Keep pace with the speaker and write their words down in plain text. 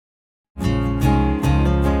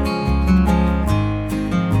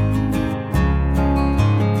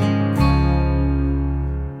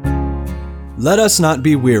Let us not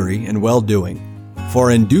be weary in well-doing,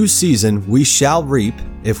 for in due season we shall reap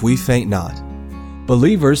if we faint not.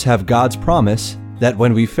 Believers have God's promise that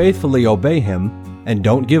when we faithfully obey Him and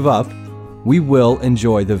don't give up, we will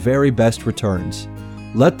enjoy the very best returns.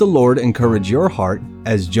 Let the Lord encourage your heart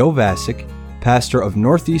as Joe Vasick, pastor of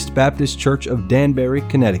Northeast Baptist Church of Danbury,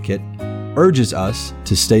 Connecticut, urges us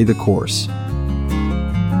to stay the course.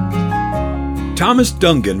 Thomas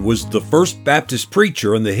Dungan was the first Baptist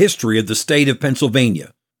preacher in the history of the state of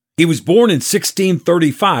Pennsylvania. He was born in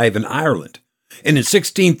 1635 in Ireland, and in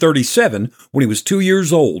 1637, when he was 2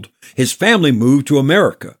 years old, his family moved to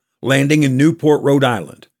America, landing in Newport, Rhode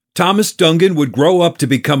Island. Thomas Dungan would grow up to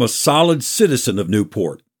become a solid citizen of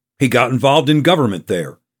Newport. He got involved in government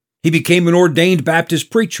there. He became an ordained Baptist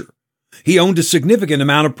preacher. He owned a significant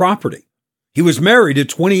amount of property. He was married at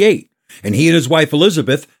 28, and he and his wife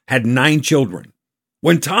Elizabeth had 9 children.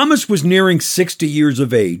 When Thomas was nearing 60 years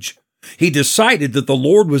of age, he decided that the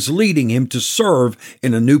Lord was leading him to serve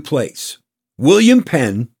in a new place. William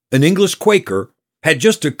Penn, an English Quaker, had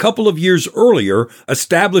just a couple of years earlier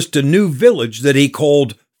established a new village that he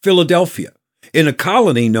called Philadelphia, in a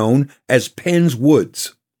colony known as Penn's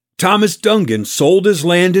Woods. Thomas Dungan sold his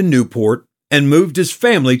land in Newport and moved his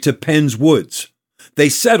family to Penn's Woods. They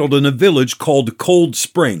settled in a village called Cold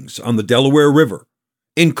Springs on the Delaware River.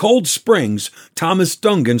 In Cold Springs, Thomas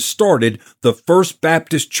Dungan started the first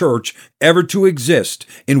Baptist church ever to exist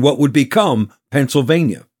in what would become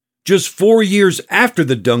Pennsylvania. Just 4 years after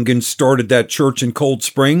the Dungans started that church in Cold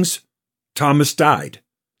Springs, Thomas died.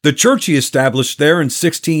 The church he established there in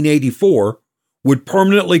 1684 would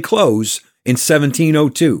permanently close in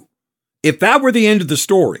 1702. If that were the end of the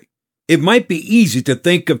story, it might be easy to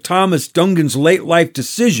think of Thomas Dungan's late life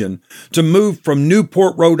decision to move from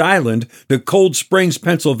Newport, Rhode Island to Cold Springs,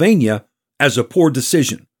 Pennsylvania as a poor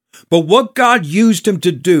decision. But what God used him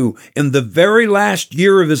to do in the very last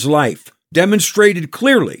year of his life demonstrated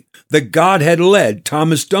clearly that God had led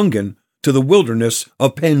Thomas Dungan to the wilderness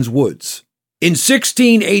of Penn's Woods. In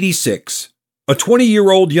 1686, a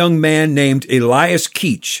 20-year-old young man named Elias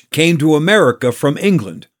Keach came to America from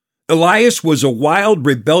England. Elias was a wild,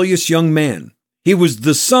 rebellious young man. He was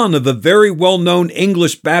the son of a very well-known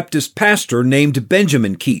English Baptist pastor named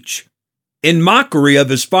Benjamin Keach. In mockery of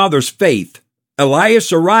his father's faith,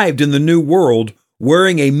 Elias arrived in the New World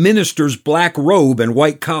wearing a minister's black robe and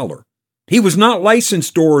white collar. He was not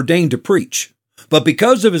licensed or ordained to preach, but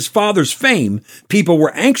because of his father's fame, people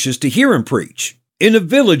were anxious to hear him preach. In a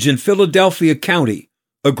village in Philadelphia County,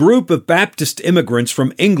 a group of Baptist immigrants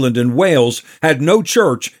from England and Wales had no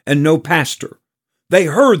church and no pastor. They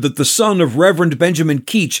heard that the son of Reverend Benjamin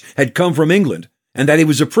Keach had come from England and that he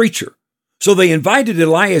was a preacher. So they invited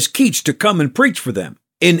Elias Keach to come and preach for them.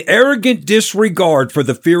 In arrogant disregard for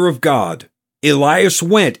the fear of God, Elias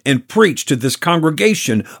went and preached to this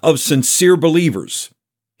congregation of sincere believers.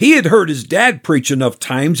 He had heard his dad preach enough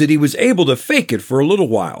times that he was able to fake it for a little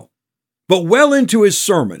while. But well into his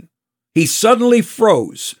sermon, he suddenly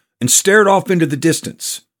froze and stared off into the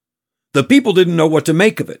distance. The people didn't know what to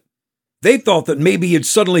make of it. They thought that maybe he had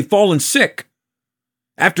suddenly fallen sick.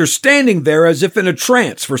 After standing there as if in a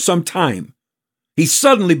trance for some time, he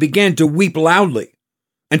suddenly began to weep loudly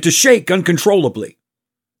and to shake uncontrollably.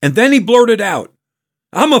 And then he blurted out,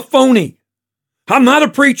 "I'm a phony. I'm not a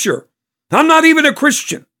preacher. I'm not even a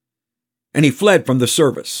Christian." And he fled from the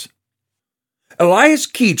service. Elias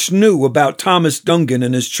Keach knew about Thomas Dungan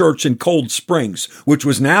and his church in Cold Springs, which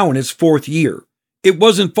was now in his 4th year. It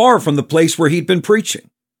wasn't far from the place where he'd been preaching.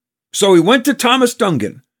 So he went to Thomas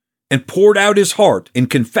Dungan and poured out his heart in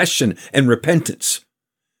confession and repentance.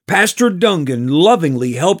 Pastor Dungan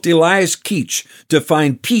lovingly helped Elias Keach to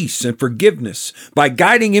find peace and forgiveness by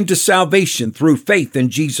guiding him to salvation through faith in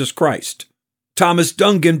Jesus Christ. Thomas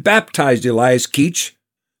Dungan baptized Elias Keach,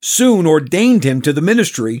 soon ordained him to the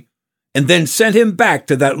ministry, and then sent him back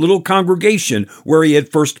to that little congregation where he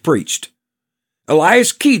had first preached.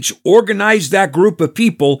 Elias Keach organized that group of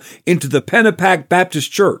people into the Pennapack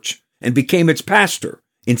Baptist Church and became its pastor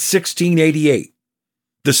in 1688,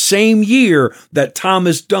 the same year that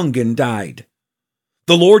Thomas Dungan died.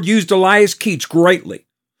 The Lord used Elias Keach greatly,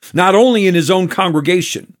 not only in his own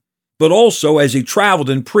congregation, but also as he traveled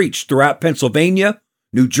and preached throughout Pennsylvania,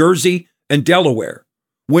 New Jersey, and Delaware,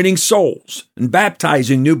 winning souls and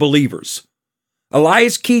baptizing new believers.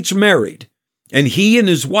 Elias Keach married, and he and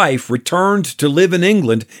his wife returned to live in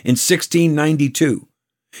England in 1692.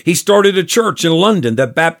 He started a church in London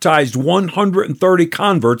that baptized 130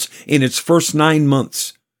 converts in its first 9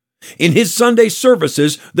 months. In his Sunday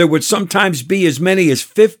services, there would sometimes be as many as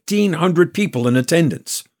 1,500 people in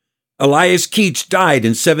attendance. Elias Keach died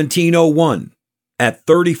in 1701. at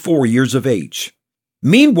 34 years of age.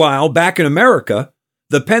 Meanwhile, back in America,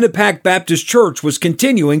 the Pennapack Baptist Church was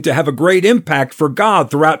continuing to have a great impact for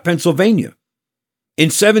God throughout Pennsylvania. In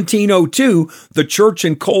 1702, the church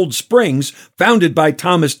in Cold Springs, founded by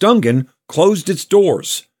Thomas Dungan, closed its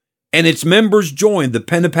doors, and its members joined the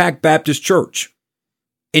Pennapack Baptist Church.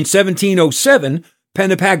 In 1707,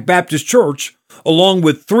 Pennapack Baptist Church, along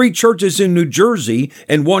with 3 churches in New Jersey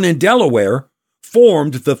and 1 in Delaware,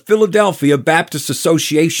 formed the Philadelphia Baptist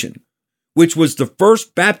Association, which was the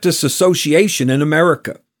first Baptist association in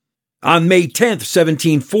America. On May 10,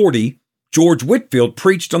 1740, George Whitefield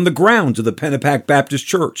preached on the grounds of the Pennapack Baptist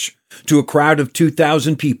Church to a crowd of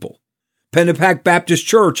 2,000 people. Pennapack Baptist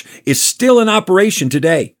Church is still in operation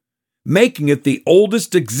today, making it the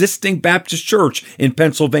oldest existing Baptist church in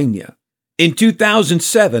Pennsylvania. In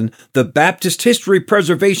 2007, the Baptist History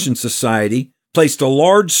Preservation Society placed a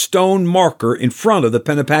large stone marker in front of the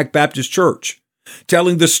Pennapack Baptist Church,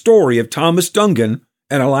 telling the story of Thomas Dungan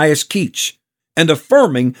and Elias Keach, and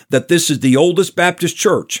affirming that this is the oldest Baptist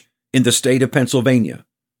church in the state of Pennsylvania.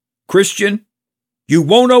 Christian, you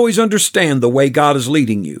won't always understand the way God is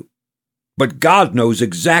leading you, but God knows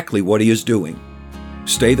exactly what He is doing.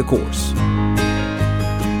 Stay the course.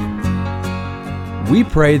 We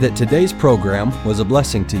pray that today's program was a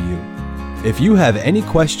blessing to you. If you have any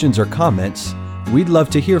questions or comments, we'd love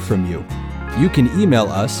to hear from you. You can email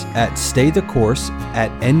us at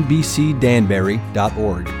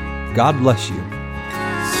staythecourse@nbcdanbury.org. God bless you.